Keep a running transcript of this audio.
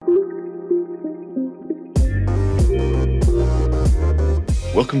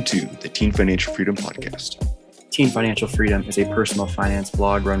Welcome to the Teen Financial Freedom Podcast. Teen Financial Freedom is a personal finance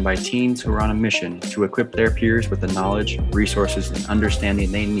blog run by teens who are on a mission to equip their peers with the knowledge, resources, and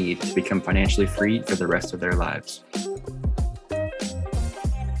understanding they need to become financially free for the rest of their lives.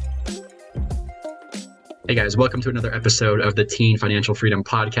 Hey guys, welcome to another episode of the Teen Financial Freedom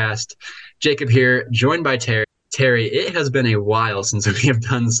Podcast. Jacob here, joined by Terry. Terry, it has been a while since we have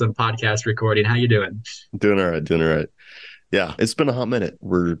done some podcast recording. How you doing? Doing all right. Yeah, it's been a hot minute.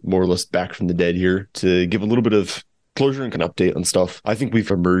 We're more or less back from the dead here to give a little bit of closure and an update on stuff. I think we've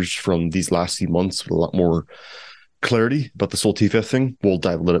emerged from these last few months with a lot more clarity about this whole TFF thing. We'll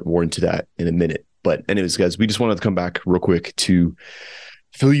dive a little bit more into that in a minute. But anyways, guys, we just wanted to come back real quick to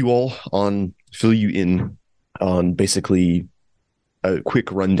fill you in on basically a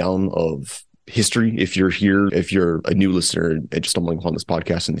quick rundown of history. If you're a new listener and just stumbling upon this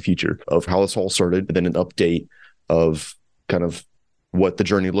podcast in the future, of how this all started, and then an update of kind of what the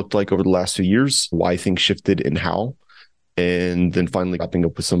journey looked like over the last few years, why things shifted and how, and then finally wrapping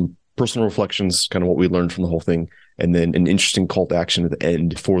up with some personal reflections, kind of what we learned from the whole thing, and then an interesting call to action at the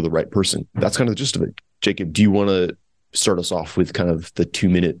end for the right person. That's kind of the gist of it. Jacob, do you want to start us off with kind of the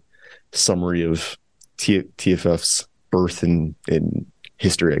 2-minute summary of TFF's birth and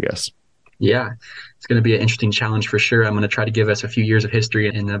history, I guess? Yeah, it's going to be an interesting challenge for sure. I'm going to try to give us a few years of history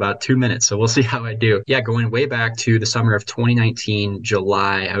in about 2 minutes. So we'll see how I do. Yeah, going way back to the summer of 2019,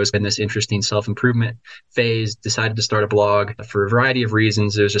 July, I was in this interesting self-improvement phase, decided to start a blog for a variety of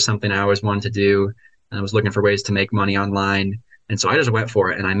reasons. It was just something I always wanted to do. And I was looking for ways to make money online. And so I just went for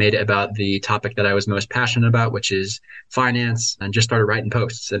it, and I made it about the topic that I was most passionate about, which is finance, and just started writing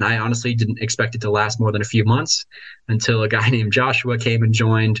posts. And I honestly didn't expect it to last more than a few months until a guy named Joshua came and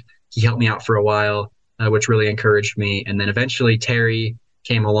joined. He helped me out for a while, which really encouraged me. And then eventually Terry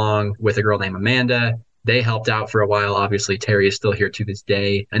came along with a girl named Amanda. They helped out for a while. Obviously, Terry is still here to this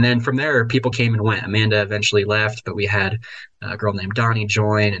day. And then from there, people came and went. Amanda eventually left, but we had a girl named Donnie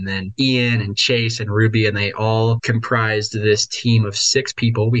join, and then Ian and Chase and Ruby, and they all comprised this team of 6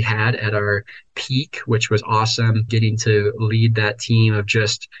 people we had at our peak, which was awesome, getting to lead that team of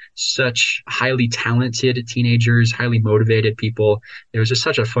just such highly talented teenagers, highly motivated people. It was just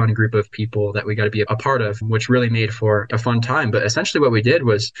such a fun group of people that we got to be a part of, which really made for a fun time. But essentially what we did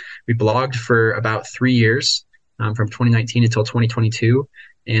was we blogged for about 3 years, from 2019 until 2022.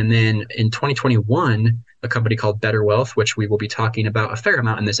 And then in 2021, a company called Better Wealth, which we will be talking about a fair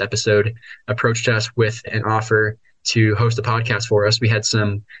amount in this episode, approached us with an offer to host a podcast for us. We had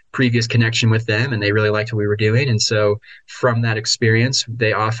some previous connection with them, and they really liked what we were doing. And so from that experience,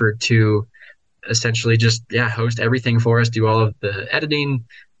 they offered to essentially just, host everything for us, do all of the editing,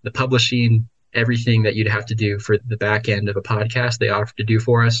 the publishing, everything that you'd have to do for the back end of a podcast, they offered to do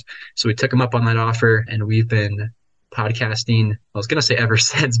for us. So we took them up on that offer, and we've been podcasting, I was going to say ever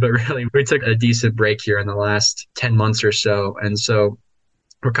since, but really we took a decent break here in the last 10 months or so. And so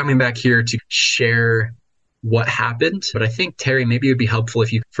we're coming back here to share what happened. But I think, Terry, maybe it would be helpful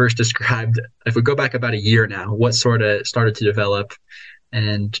if you first described, if we go back about a year now, what sort of started to develop,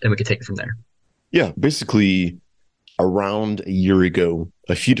 and we could take it from there. Yeah, basically around a year ago,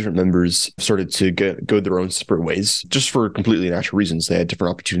 a few different members started to go their own separate ways, just for completely natural reasons. They had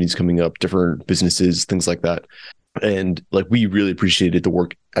different opportunities coming up, different businesses, things like that. And we really appreciated the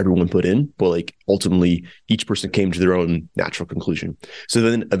work everyone put in, but ultimately each person came to their own natural conclusion. So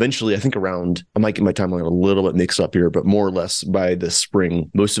then eventually, I think around, I might get my timeline a little bit mixed up here, but more or less by the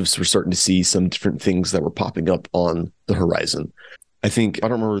spring, most of us were starting to see some different things that were popping up on the horizon. I think, I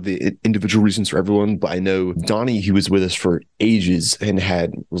don't remember the individual reasons for everyone, but I know Donnie, who was with us for ages and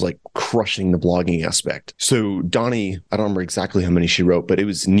was crushing the blogging aspect. So Donnie, I don't remember exactly how many she wrote, but it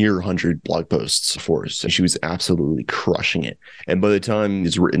was near 100 blog posts for us. And she was absolutely crushing it. And by the time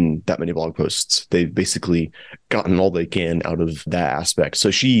it's written that many blog posts, they've basically gotten all they can out of that aspect. So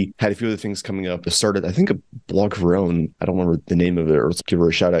she had a few other things coming up. Started, I think, a blog of her own. I don't remember the name of it, or let's give her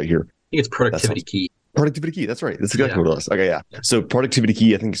a shout out here. I think it's Productivity Key. Productivity Key. That's right. That's exactly what it was. Okay, yeah. So Productivity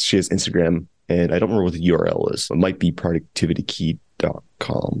Key, I think she has Instagram, and I don't remember what the URL is. It might be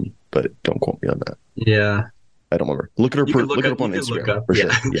productivitykey.com, but don't quote me on that. Yeah. I don't remember. Look at her. Look it up on Instagram for sure.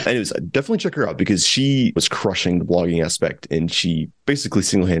 Yeah. Anyways, definitely check her out because she was crushing the blogging aspect, and she basically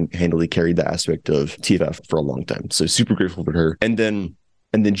single-handedly carried that aspect of TFF for a long time. So super grateful for her. And then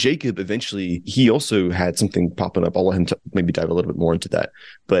Jacob, eventually, he also had something popping up. I'll let him maybe dive a little bit more into that.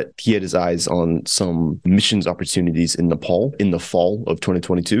 But he had his eyes on some missions opportunities in Nepal in the fall of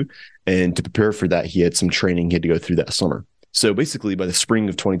 2022. And to prepare for that, he had some training he had to go through that summer. So basically, by the spring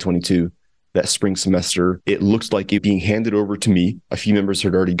of 2022, that spring semester, it looked like it being handed over to me. A few members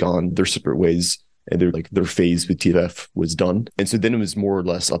had already gone their separate ways. and their phase with TFF was done. And so then it was more or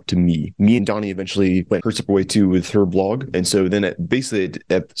less up to me. Me and Donnie eventually went her separate way too with her blog. And so then at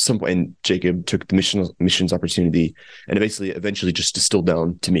some point, and Jacob took the missions opportunity, and it basically eventually just distilled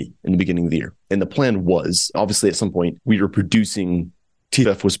down to me in the beginning of the year. And the plan was, obviously at some point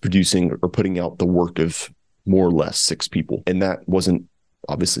TFF was producing or putting out the work of more or less 6 people. And that wasn't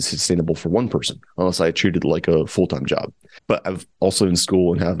obviously sustainable for one person unless I treated it like a full-time job. But I've also in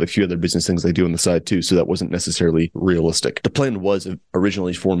school and have a few other business things I do on the side too. So that wasn't necessarily realistic. The plan was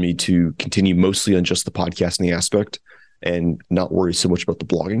originally for me to continue mostly on just the podcasting aspect and not worry so much about the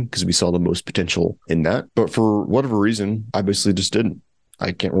blogging because we saw the most potential in that. But for whatever reason, I basically just didn't.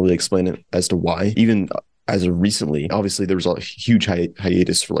 I can't really explain it as to why. Even as of recently, obviously there was a huge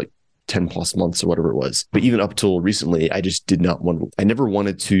hiatus for like 10 plus months or whatever it was. But even up till recently, I just did not I never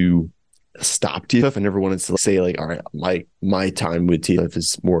wanted to stop TFF. I never wanted to say like, all right, my time with TFF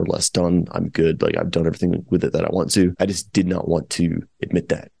is more or less done. I'm good. Like I've done everything with it that I want to. I just did not want to admit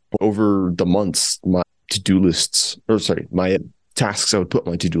that. Over the months, my tasks I would put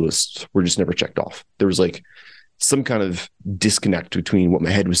on my to-do lists were just never checked off. There was like some kind of disconnect between what my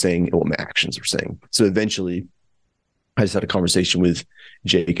head was saying and what my actions were saying. So eventually I just had a conversation with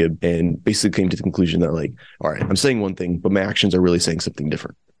Jacob and basically came to the conclusion that like, all right, I'm saying one thing, but my actions are really saying something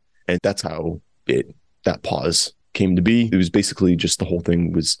different. And that's how that pause came to be. It was basically just the whole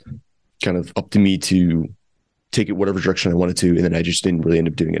thing was kind of up to me to take it whatever direction I wanted to. And then I just didn't really end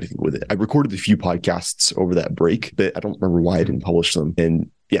up doing anything with it. I recorded a few podcasts over that break, but I don't remember why I didn't publish them.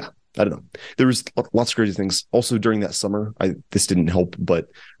 And yeah, I don't know. There was lots of crazy things. Also during that summer, this didn't help, but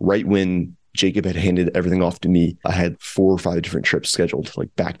right when Jacob had handed everything off to me, I had 4 or 5 different trips scheduled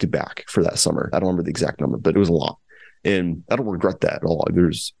like back to back for that summer. I don't remember the exact number, but it was a lot. And I don't regret that at all.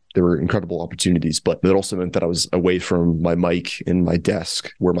 There were incredible opportunities, but it also meant that I was away from my mic and my desk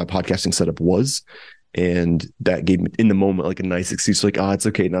where my podcasting setup was. And that gave me in the moment like a nice excuse, like, it's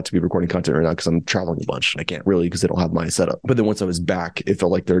okay not to be recording content right now because I'm traveling a bunch. I can't really because I don't have my setup. But then once I was back, it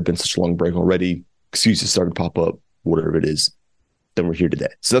felt like there had been such a long break already. Excuses started to pop up, whatever it is. Then we're here today.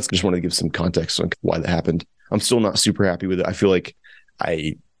 So that's just wanted to give some context on why that happened. I'm still not super happy with it. I feel like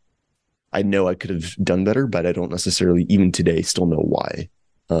I know I could have done better, but I don't necessarily even today still know why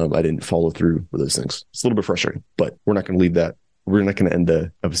I didn't follow through with those things. It's a little bit frustrating, but we're not going to leave that. We're not going to end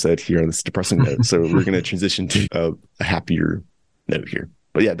the episode here on this depressing note. So we're going to transition to a happier note here.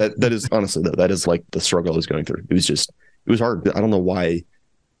 But yeah, that is honestly though, that is like the struggle I was going through. It was hard. I don't know why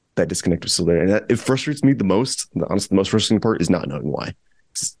that disconnect was still there. And it frustrates me the most. Honestly, the most frustrating part is not knowing why.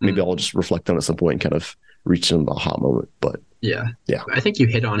 Maybe I'll just reflect on it at some point and kind of reach an aha moment. But yeah. I think you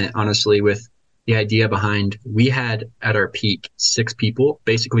hit on it, honestly, with the idea behind we had at our peak 6 people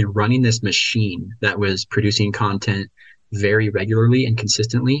basically running this machine that was producing content very regularly and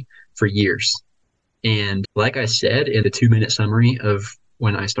consistently for years. And like I said in the 2-minute summary of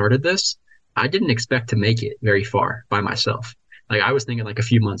when I started this, I didn't expect to make it very far by myself. Like I was thinking like a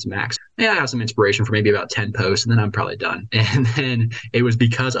few months max. Yeah, I have some inspiration for maybe about 10 posts and then I'm probably done. And then it was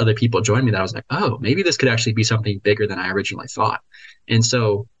because other people joined me that I was like, oh, maybe this could actually be something bigger than I originally thought. And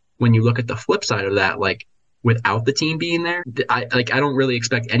so when you look at the flip side of that, like without the team being there, I don't really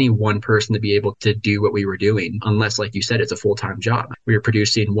expect any one person to be able to do what we were doing unless, like you said, it's a full-time job. We were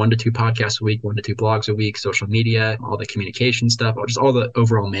producing 1 to 2 podcasts a week, 1 to 2 blogs a week, social media, all the communication stuff, just all the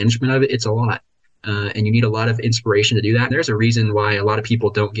overall management of it. It's a lot. And you need a lot of inspiration to do that. And there's a reason why a lot of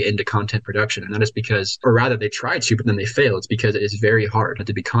people don't get into content production. And that is because, or rather they try to, but then they fail. It's because it is very hard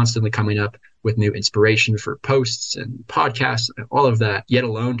to be constantly coming up with new inspiration for posts and podcasts and all of that, yet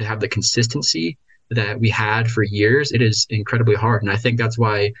alone to have the consistency that we had for years. It is incredibly hard. And I think that's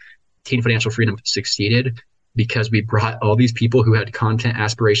why Teen Financial Freedom succeeded, because we brought all these people who had content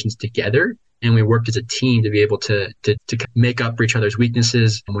aspirations together. And we worked as a team to be able to make up for each other's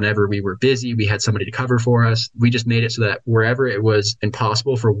weaknesses. And whenever we were busy, we had somebody to cover for us. We just made it so that wherever it was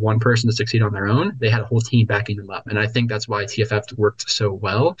impossible for one person to succeed on their own, they had a whole team backing them up. And I think that's why TFF worked so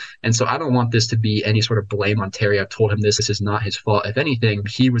well. And so I don't want this to be any sort of blame on Terry. I've told him this is not his fault. If anything,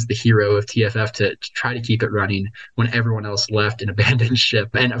 he was the hero of TFF to try to keep it running when everyone else left and abandoned ship.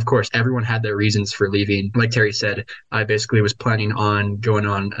 And of course, everyone had their reasons for leaving. Like Terry said, I basically was planning on going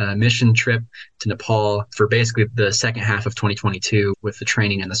on a mission trip to Nepal for basically the second half of 2022 with the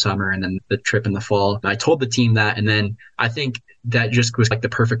training in the summer and then the trip in the fall. I told the team that, and then I think that just was like the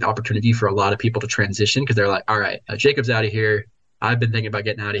perfect opportunity for a lot of people to transition, because they're like, all right, Jacob's out of here. I've been thinking about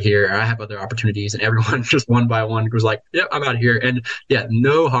getting out of here. I have other opportunities. And everyone just one by one was like, yep, I'm out of here. And yeah,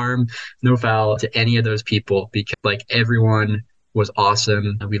 no harm, no foul to any of those people, because like everyone was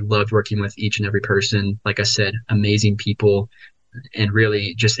awesome. We loved working with each and every person. Like I said, amazing people. and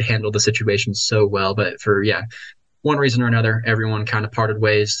really just handled the situation so well. But for, one reason or another, everyone kind of parted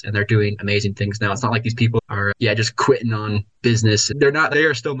ways and they're doing amazing things now. It's not like these people are, just quitting on business. They're not, they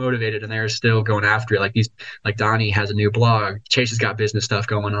are still motivated and they're still going after it. Like Donnie has a new blog. Chase has got business stuff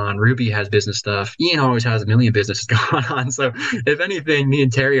going on. Ruby has business stuff. Ian always has a million businesses going on. So if anything, me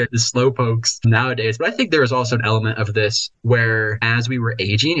and Terry are the slowpokes nowadays. But I think there is also an element of this where as we were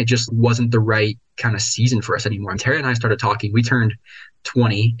aging, it just wasn't the right kind of season for us anymore. And Terry and I started talking. We turned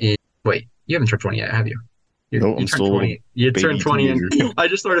 20 in, wait, you haven't turned 20 yet, have you? No, I'm still 20. You turned 20 and I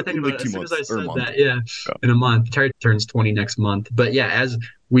just started thinking about like it as soon as I said month. that. In a month. Terry turns 20 next month. But as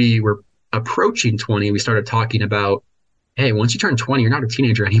we were approaching 20, we started talking about, hey, once you turn 20, you're not a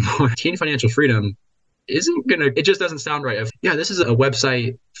teenager anymore. Teen financial freedom it just doesn't sound right. This is a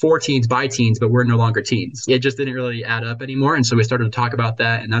website for teens by teens, but we're no longer teens. It just didn't really add up anymore. And so we started to talk about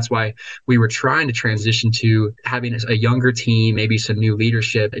that. And that's why we were trying to transition to having a younger team, maybe some new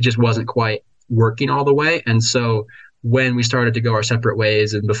leadership. It just wasn't quite working all the way. And so when we started to go our separate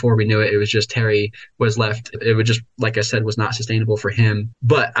ways, and before we knew it, it was just Terry was left. It would just, like I said, was not sustainable for him.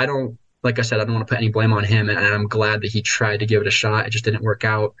 But I don't want to put any blame on him. And I'm glad that he tried to give it a shot. It just didn't work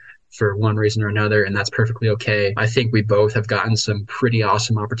out for one reason or another. And that's perfectly okay. I think we both have gotten some pretty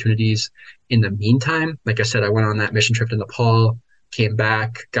awesome opportunities in the meantime. Like I said, I went on that mission trip to Nepal, came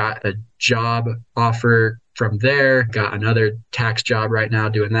back, got a job offer from there, got another tax job right now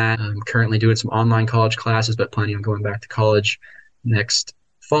doing that. I'm currently doing some online college classes, but planning on going back to college next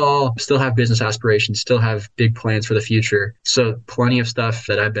fall. Still have business aspirations, still have big plans for the future. So plenty of stuff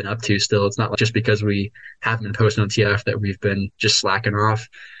that I've been up to still. It's not just because we haven't been posting on TF that we've been just slacking off.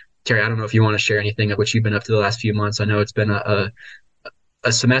 Terry, I don't know if you want to share anything of what you've been up to the last few months. I know it's been a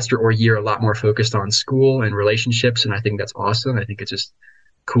semester or year a lot more focused on school and relationships, and I think that's awesome. I think it's just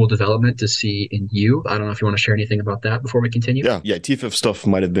cool development to see in you. I don't know if you want to share anything about that before we continue. Yeah. TFF stuff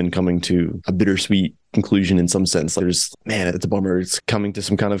might have been coming to a bittersweet conclusion in some sense. It's a bummer. It's coming to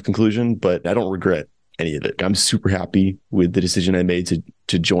some kind of conclusion, but I don't regret any of it. I'm super happy with the decision I made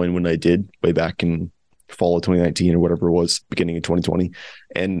to join when I did way back in fall of 2019 or whatever it was, beginning of 2020.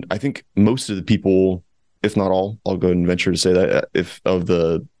 And I think most of the people, if not all, I'll go and venture to say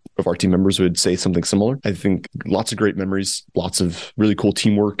that of our team members would say something similar. I think lots of great memories, lots of really cool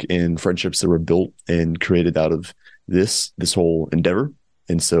teamwork and friendships that were built and created out of this whole endeavor.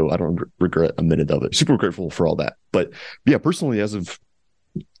 And so I don't regret a minute of it. Super grateful for all that. But personally, as of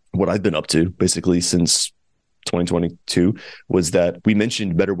what I've been up to basically since 2022 was that we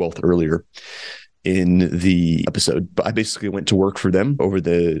mentioned Better Wealth earlier in the episode, but I basically went to work for them over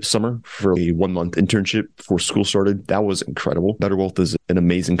the summer for a 1-month internship before school started. That was incredible. Better Wealth is an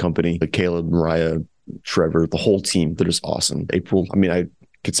amazing company. Caleb, Mariah, Trevor, the whole team, they're just awesome. April, I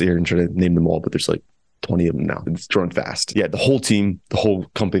could sit here and try to name them all, but there's like 20 of them now. It's growing fast. The whole team, the whole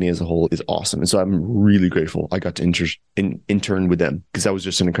company as a whole is awesome. And so I'm really grateful I got to intern with them because that was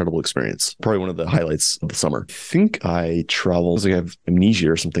just an incredible experience. Probably one of the highlights of the summer. I think I traveled, I have amnesia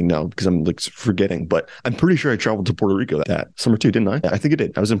or something now because I'm like forgetting, but I'm pretty sure I traveled to Puerto Rico that summer too, didn't I? I think I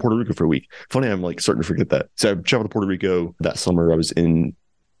did. I was in Puerto Rico for a week. Funny, I'm like starting to forget that. So I traveled to Puerto Rico that summer. I was in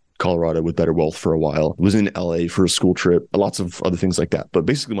Colorado with Better Wealth for a while. I was in LA for a school trip, lots of other things like that. But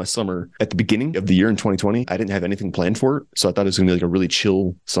basically my summer at the beginning of the year in 2020, I didn't have anything planned for it. So I thought it was going to be like a really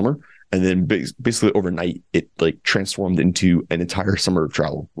chill summer. And then basically overnight, it like transformed into an entire summer of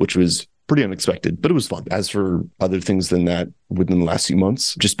travel, which was pretty unexpected, but it was fun. As for other things than that, within the last few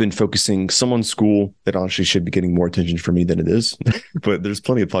months, just been focusing some on school that honestly should be getting more attention for me than it is. But there's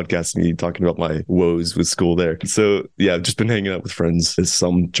plenty of podcasts of me talking about my woes with school there. So yeah, I've just been hanging out with friends as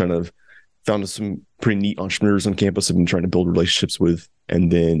some found some pretty neat entrepreneurs on campus I've been trying to build relationships with.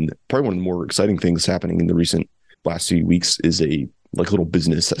 And then probably one of the more exciting things happening in the recent last few weeks is a little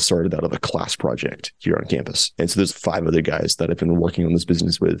business that started out of a class project here on campus. And so there's 5 other guys that I've been working on this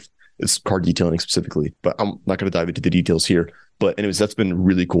business with. It's car detailing specifically, but I'm not going to dive into the details here. But anyways, that's been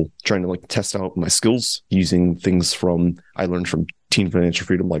really cool. Trying to test out my skills using things I learned from Teen Financial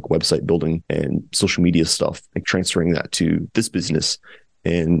Freedom, like website building and social media stuff, and transferring that to this business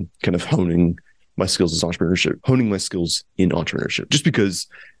and kind of honing my skills in entrepreneurship. Just because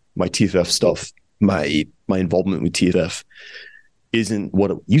my TFF stuff, my involvement with TFF isn't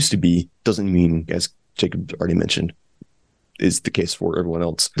what it used to be, doesn't mean, as Jacob already mentioned, is the case for everyone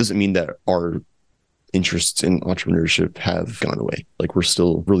else. Doesn't mean that our interests in entrepreneurship have gone away. We're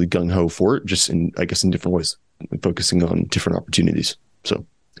still really gung-ho for it, just in different ways, focusing on different opportunities. So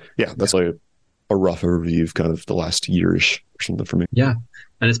yeah, that's a rough overview of kind of the last year-ish or something for me. Yeah.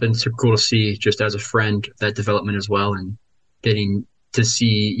 And it's been super cool to see, just as a friend, that development as well, and getting to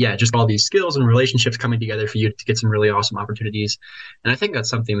see, just all these skills and relationships coming together for you to get some really awesome opportunities. And I think that's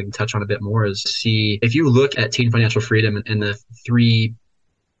something we can touch on a bit more is see, if you look at Teen Financial Freedom and the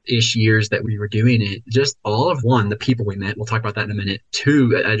 3-ish years that we were doing it, just all of one, the people we met, we'll talk about that in a minute.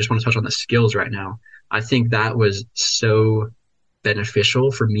 2, I just want to touch on the skills right now. I think that was so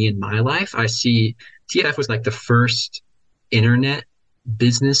beneficial for me in my life. I see TF was like the first internet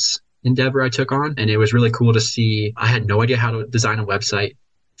business endeavor I took on. And it was really cool to see. I had no idea how to design a website,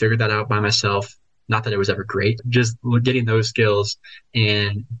 figured that out by myself. Not that it was ever great, just getting those skills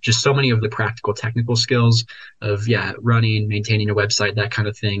and just so many of the practical technical skills of, running, maintaining a website, that kind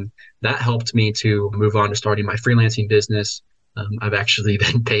of thing. That helped me to move on to starting my freelancing business. I've actually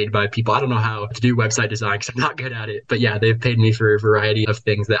been paid by people. I don't know how to do website design because I'm not good at it. But they've paid me for a variety of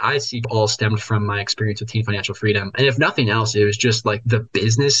things that I see all stemmed from my experience with Teen Financial Freedom. And if nothing else, it was just like the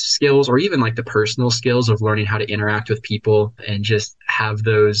business skills or even like the personal skills of learning how to interact with people and just have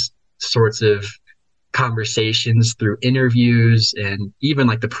those sorts of conversations through interviews and even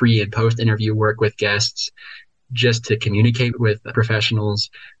like the pre and post interview work with guests, just to communicate with professionals.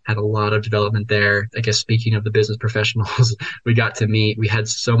 Had a lot of development there. I guess speaking of the business professionals we got to meet, we had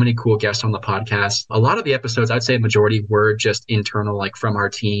so many cool guests on the podcast. A lot of the episodes, I'd say a majority were just internal, like from our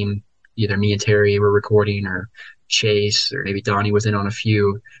team. Either me and Terry were recording or Chase or maybe Donnie was in on a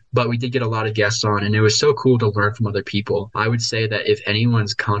few, but we did get a lot of guests on and it was so cool to learn from other people. I would say that if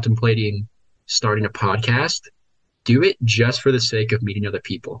anyone's contemplating starting a podcast, do it just for the sake of meeting other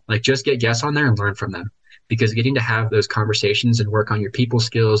people. Like just get guests on there and learn from them. Because getting to have those conversations and work on your people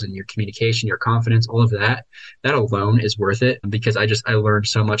skills and your communication, your confidence, all of that alone is worth it. Because I learned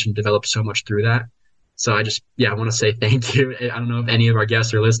so much and developed so much through that. So I want to say thank you. I don't know if any of our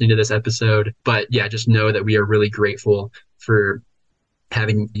guests are listening to this episode, but just know that we are really grateful for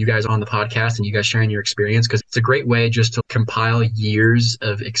having you guys on the podcast and you guys sharing your experience, because it's a great way just to compile years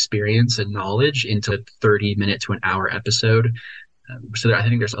of experience and knowledge into a 30-minute to an hour episode. So I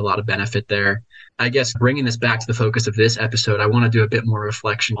think there's a lot of benefit there. I guess bringing this back to the focus of this episode, I want to do a bit more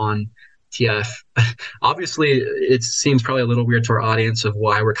reflection on TF. Obviously, it seems probably a little weird to our audience of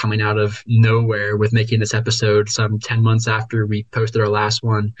why we're coming out of nowhere with making this episode some 10 months after we posted our last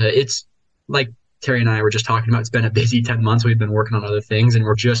one. It's like Terry and I were just talking about, it's been a busy 10 months. We've been working on other things and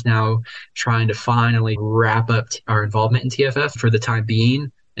we're just now trying to finally wrap up our involvement in TFF for the time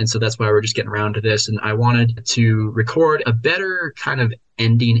being. And so that's why we're just getting around to this. And I wanted to record a better kind of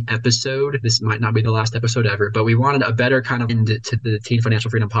ending episode. This might not be the last episode ever, but we wanted a better kind of end to the Teen Financial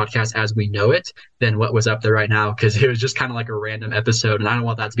Freedom podcast as we know it than what was up there right now, because it was just kind of like a random episode. And I don't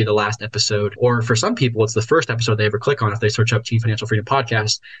want that to be the last episode. Or for some people, it's the first episode they ever click on. If they search up Teen Financial Freedom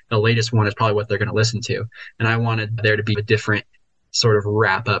podcast, the latest one is probably what they're going to listen to. And I wanted there to be a different sort of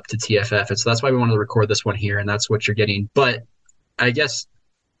wrap up to TFF. And so that's why we wanted to record this one here. And that's what you're getting. But I guess,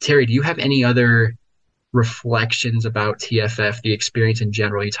 Terry, do you have any other reflections about TFF, the experience in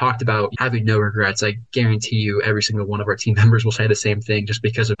general? You talked about having no regrets. I guarantee you every single one of our team members will say the same thing just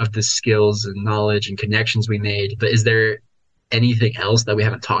because of the skills and knowledge and connections we made. But is there anything else that we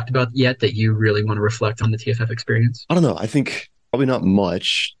haven't talked about yet that you really want to reflect on the TFF experience? I don't know. I think probably not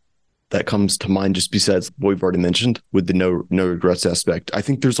much that comes to mind just besides what we've already mentioned with the no regrets aspect. I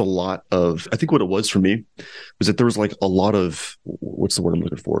think there's a lot of, I think what it was for me was that there was like a lot of, what's the word I'm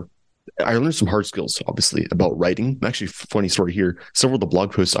looking for? I learned some hard skills, obviously, about writing. Actually, funny story here. Several of the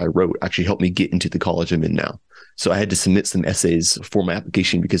blog posts I wrote actually helped me get into the college I'm in now. So I had to submit some essays for my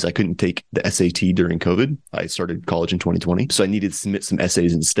application because I couldn't take the SAT during COVID. I started college in 2020. So I needed to submit some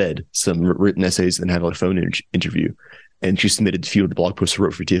essays instead, some written essays, and had a phone interview. And she submitted a few of the blog posts I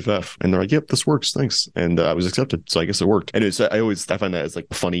wrote for TFF. And they're like, yep, this works. Thanks. And I was accepted. So I guess it worked. And I find that as like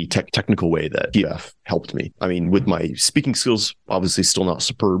a funny technical way that TFF helped me. I mean, with my speaking skills, obviously still not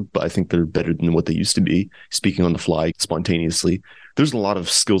superb, but I think they're better than what they used to be. Speaking on the fly, spontaneously. There's a lot of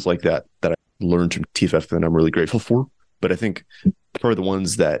skills like that I learned from TFF that I'm really grateful for. But I think probably the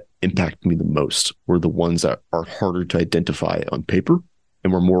ones that impact me the most were the ones that are harder to identify on paper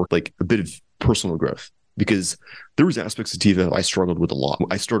and were more like a bit of personal growth. Because there was aspects of TFF I struggled with a lot.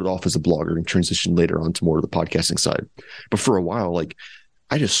 I started off as a blogger and transitioned later on to more of the podcasting side. But for a while, like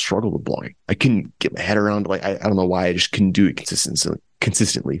I just struggled with blogging. I couldn't get my head around, like, I don't know why, I just couldn't do it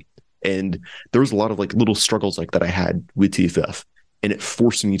consistently. And there was a lot of like little struggles like that I had with TFF. And it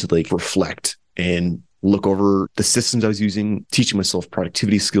forced me to like reflect and look over the systems I was using, teaching myself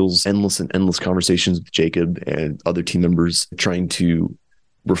productivity skills, endless conversations with Jacob and other team members, trying to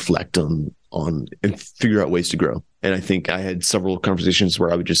reflect on and figure out ways to grow. And I think I had several conversations where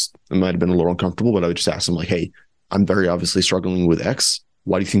I might have been a little uncomfortable, but I would just ask them like, hey, I'm very obviously struggling with X.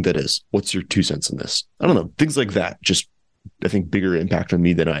 Why do you think that is? What's your 2 cents in this? I don't know. Things like that just I think, bigger impact on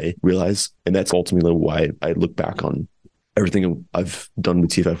me than I realize. And that's ultimately why I look back on everything I've done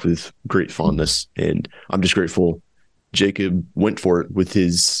with TFF with great fondness. And I'm just grateful Jacob went for it with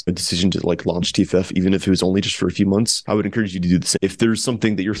his decision to like launch TFF, even if it was only just for a few months. I would encourage you to do the same. If there's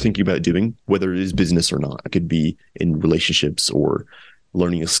something that you're thinking about doing, whether it is business or not, it could be in relationships or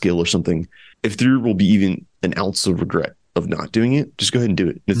learning a skill or something. If there will be even an ounce of regret of not doing it, just go ahead and do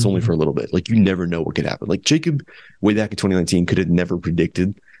it. It's only for a little bit. Like, you never know what could happen. Like, Jacob, way back in 2019, could have never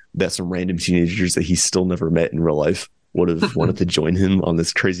predicted that some random teenagers that he still never met in real life would have wanted to join him on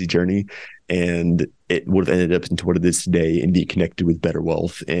this crazy journey. And it would have ended up into what it is today and be connected with Better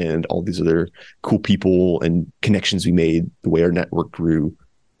Wealth and all these other cool people and connections we made, the way our network grew,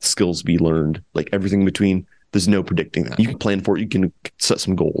 skills we learned, like everything in between. There's no predicting that. You can plan for it. You can set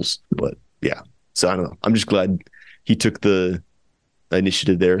some goals, but yeah. So I don't know. I'm just glad he took the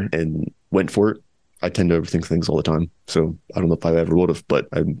initiative there and went for it. I tend to overthink things all the time. So I don't know if I ever would have, but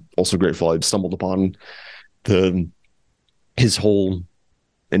I'm also grateful I stumbled upon his whole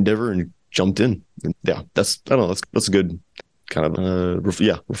endeavor and jumped in. And yeah, that's a good kind of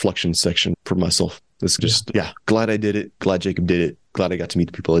reflection section for myself. It's just, glad I did it. Glad Jacob did it. Glad I got to meet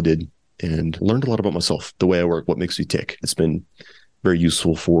the people I did and learned a lot about myself, the way I work, what makes me tick. It's been very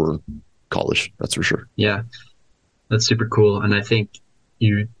useful for college. That's for sure. Yeah, that's super cool. And I think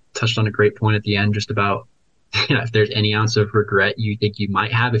you touched on a great point at the end, just about, if there's any ounce of regret you think you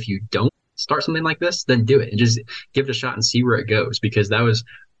might have if you don't start something like this, then do it and just give it a shot and see where it goes, because that was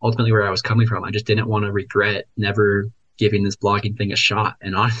ultimately where I was coming from. I just didn't want to regret never giving this blogging thing a shot.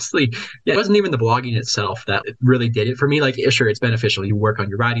 And honestly, it wasn't even the blogging itself that really did it for me. Like, sure, it's beneficial. You work on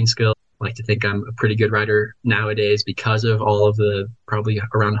your writing skill. I like to think I'm a pretty good writer nowadays because of all of the probably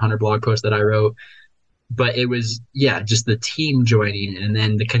around 100 blog posts that I wrote. But it was, just the team joining and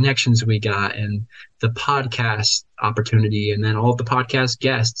then the connections we got and the podcast opportunity and then all of the podcast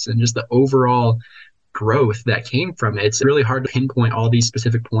guests and just the overall growth that came from it. It's really hard to pinpoint all these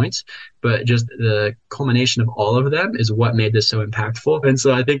specific points, but just the culmination of all of them is what made this so impactful. And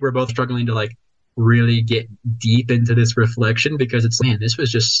so I think we're both struggling to like really get deep into this reflection, because it's, man, this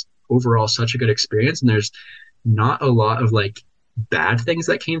was just overall such a good experience. And there's not a lot of like bad things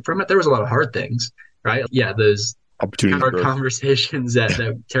that came from it. There was a lot of hard things. Right. Yeah. Those hard conversations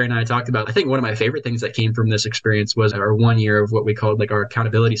that Terry and I talked about. I think one of my favorite things that came from this experience was our 1 year of what we called like our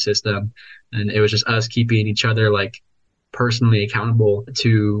accountability system. And it was just us keeping each other like personally accountable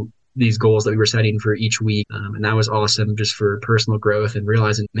to these goals that we were setting for each week. And that was awesome just for personal growth and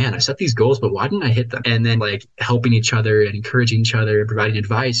realizing, man, I set these goals, but why didn't I hit them? And then like helping each other and encouraging each other and providing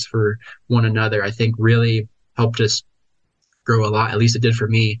advice for one another, I think really helped us grow a lot. At least it did for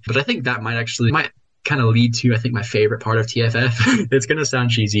me. But I think that might kind of lead to, I think, my favorite part of TFF. It's going to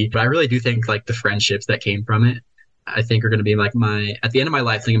sound cheesy, but I really do think like the friendships that came from it, I think are going to be like at the end of my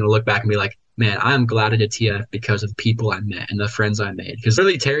life, I think I'm going to look back and be like, man, I'm glad I did TF because of the people I met and the friends I made. Because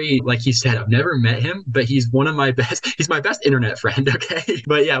really, Terry, like you said, I've never met him, but he's my best internet friend. Okay.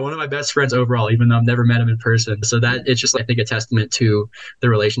 But yeah, one of my best friends overall, even though I've never met him in person. So that it's just, I think, a testament to the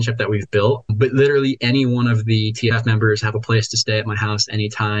relationship that we've built. But literally any one of the TF members have a place to stay at my house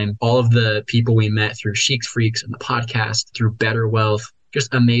anytime. All of the people we met through Sheik's Freaks and the podcast, through Better Wealth,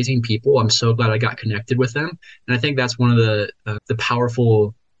 just amazing people. I'm so glad I got connected with them. And I think that's one of the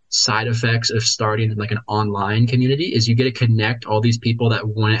powerful side effects of starting like an online community is you get to connect all these people that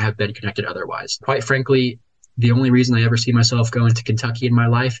wouldn't have been connected otherwise. Quite frankly, the only reason I ever see myself going to Kentucky in my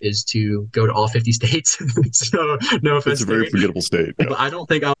life is to go to all 50 states. So no offense. It's a very forgettable state. Yeah. But I don't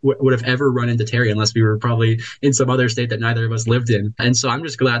think I would have ever run into Terry unless we were probably in some other state that neither of us lived in. And so I'm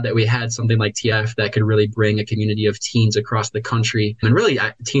just glad that we had something like TF that could really bring a community of teens across the country and really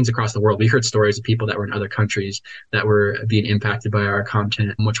teens across the world. We heard stories of people that were in other countries that were being impacted by our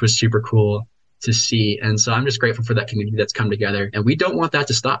content, which was super cool to see. And so I'm just grateful for that community that's come together, and we don't want that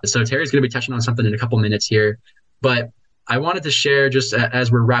to stop. So Terry's going to be touching on something in a couple minutes here, but I wanted to share, just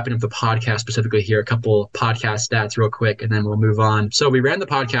as we're wrapping up the podcast specifically here, a couple podcast stats real quick, and then we'll move on. So we ran the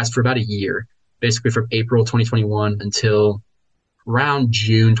podcast for about a year, basically from April 2021 until around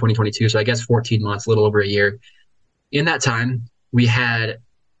June 2022. So I guess 14 months, a little over a year. In that time, we had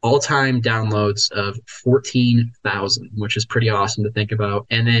all-time downloads of 14,000, which is pretty awesome to think about.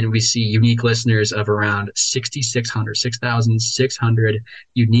 And then we see unique listeners of around 6,600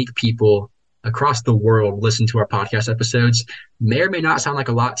 unique people across the world listen to our podcast episodes. May or may not sound like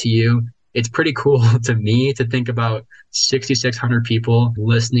a lot to you. It's pretty cool to me to think about 6,600 people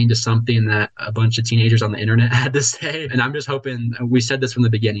listening to something that a bunch of teenagers on the internet had to say. And I'm just hoping, we said this from the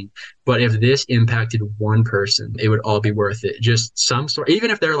beginning, but if this impacted one person, it would all be worth it. Just some sort,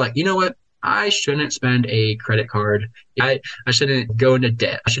 even if they're like, you know what, I shouldn't spend a credit card. I shouldn't go into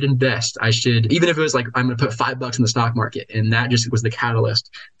debt. I should invest. I should, even if it was like, I'm going to put $5 in the stock market. And that just was the catalyst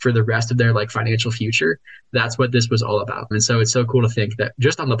for the rest of their like financial future. That's what this was all about. And so it's so cool to think that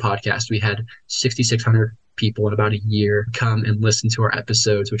just on the podcast, we had 6,600 people in about a year come and listen to our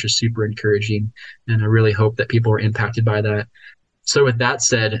episodes, which is super encouraging. And I really hope that people were impacted by that. So with that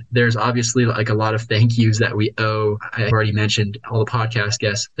said, there's obviously like a lot of thank yous that we owe. I've already mentioned all the podcast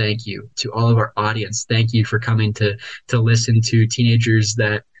guests. Thank you to all of our audience. Thank you for coming to listen to teenagers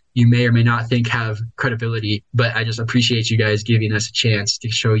that you may or may not think have credibility, but I just appreciate you guys giving us a chance to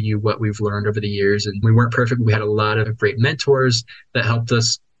show you what we've learned over the years. And we weren't perfect. We had a lot of great mentors that helped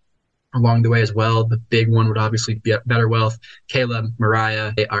us along the way as well. The big one would obviously be at Better Wealth, Caleb,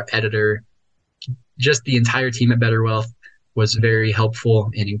 Mariah, our editor, just the entire team at Better Wealth was very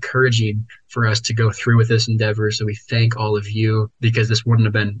helpful and encouraging for us to go through with this endeavor. So we thank all of you, because this wouldn't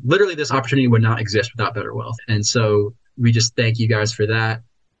have been, literally this opportunity would not exist without Better Wealth. And so we just thank you guys for that.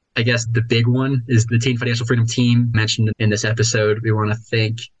 I guess the big one is the Teen Financial Freedom team mentioned in this episode. We want to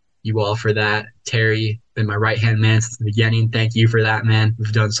thank you all for that. Terry, been my right-hand man since the beginning. Thank you for that, man.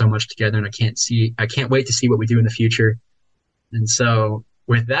 We've done so much together, and I can't wait to see what we do in the future. And so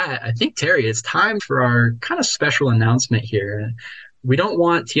with that, I think, Terry, it's time for our kind of special announcement here. We don't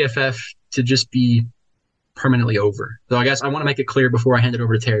want TFF to just be permanently over. So I guess I want to make it clear before I hand it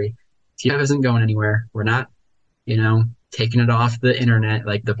over to Terry. TFF isn't going anywhere. We're not, taking it off the internet.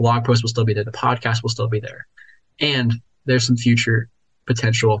 Like, the blog post will still be there. The podcast will still be there. And there's some future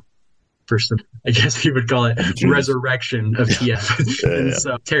potential for some, I guess you would call it, resurrection of TF.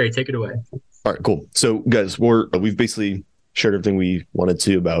 So Terry, take it away. All right, cool. So guys, we've basically shared everything we wanted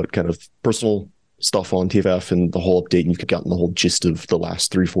to about kind of personal stuff on TFF and the whole update, and you've gotten the whole gist of the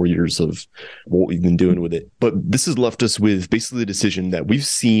last 3-4 years of what we've been doing with it. But this has left us with basically the decision that we've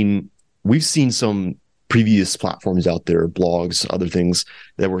seen some previous platforms out there, blogs, other things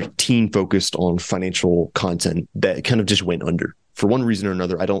that were teen focused on financial content that kind of just went under for one reason or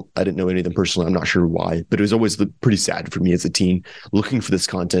another. I didn't know any of them personally. I'm not sure why, but it was always pretty sad for me as a teen looking for this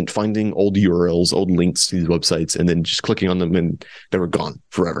content, finding old URLs, old links to these websites, and then just clicking on them and they were gone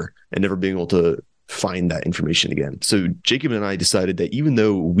forever and never being able to find that information again. So Jacob and I decided that even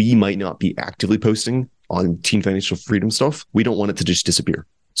though we might not be actively posting on teen financial freedom stuff, we don't want it to just disappear.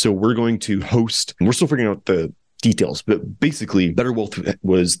 So we're going to host, and we're still figuring out the details, but basically Better Wealth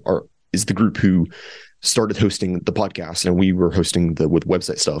is the group who started hosting the podcast, and we were hosting with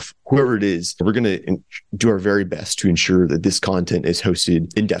website stuff. Whoever it is, we're going to do our very best to ensure that this content is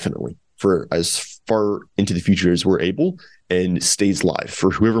hosted indefinitely for as far into the future as we're able, and stays live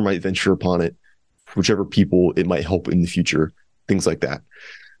for whoever might venture upon it, whichever people it might help in the future, things like that.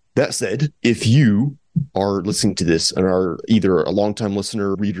 That said, if you are listening to this and are either a longtime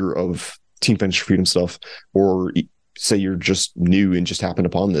listener, reader of Teen Financial Freedom stuff, or say you're just new and just happened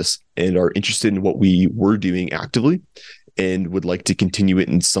upon this and are interested in what we were doing actively and would like to continue it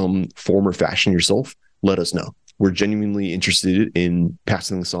in some form or fashion yourself, let us know. We're genuinely interested in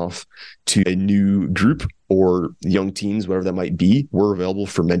passing this off to a new group or young teens, whatever that might be. We're available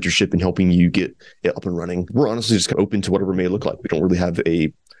for mentorship and helping you get it up and running. We're honestly just open to whatever it may look like. We don't really have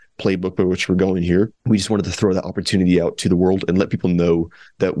a playbook by which we're going here. We just wanted to throw that opportunity out to the world and let people know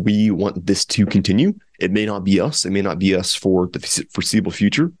that we want this to continue. It may not be us. It may not be us for the foreseeable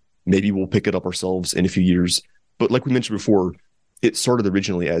future. Maybe we'll pick it up ourselves in a few years. But like we mentioned before, it started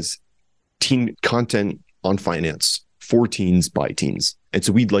originally as teen content on finance for teens by teens. And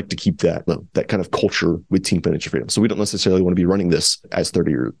so we'd like to keep that kind of culture with Teen Financial Freedom. So we don't necessarily want to be running this as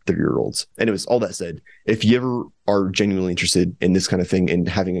 30-year-olds. Anyways, all that said, if you ever are genuinely interested in this kind of thing and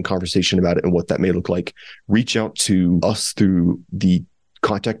having a conversation about it and what that may look like, reach out to us through the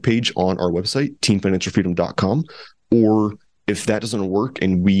contact page on our website, teenfinancialfreedom.com. Or if that doesn't work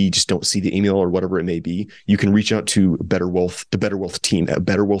and we just don't see the email or whatever it may be, you can reach out to Better Wealth, the Better Wealth team at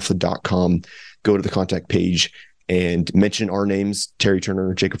betterwealth.com. Go to the contact page and mention our names, Terry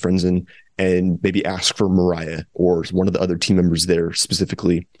Turner, Jacob Frenzen, and maybe ask for Mariah or one of the other team members there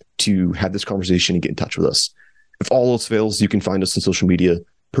specifically to have this conversation and get in touch with us. If all else fails, you can find us on social media.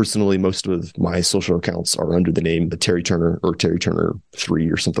 Personally, most of my social accounts are under the name Terry Turner or Terry Turner 3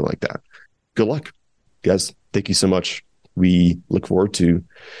 or something like that. Good luck, guys. Thank you so much. We look forward to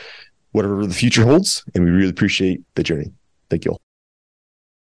whatever the future holds, and we really appreciate the journey. Thank you all.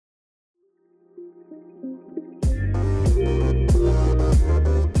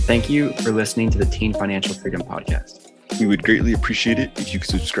 Thank you for listening to the Teen Financial Freedom Podcast. We would greatly appreciate it if you could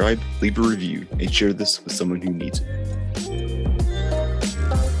subscribe, leave a review, and share this with someone who needs it.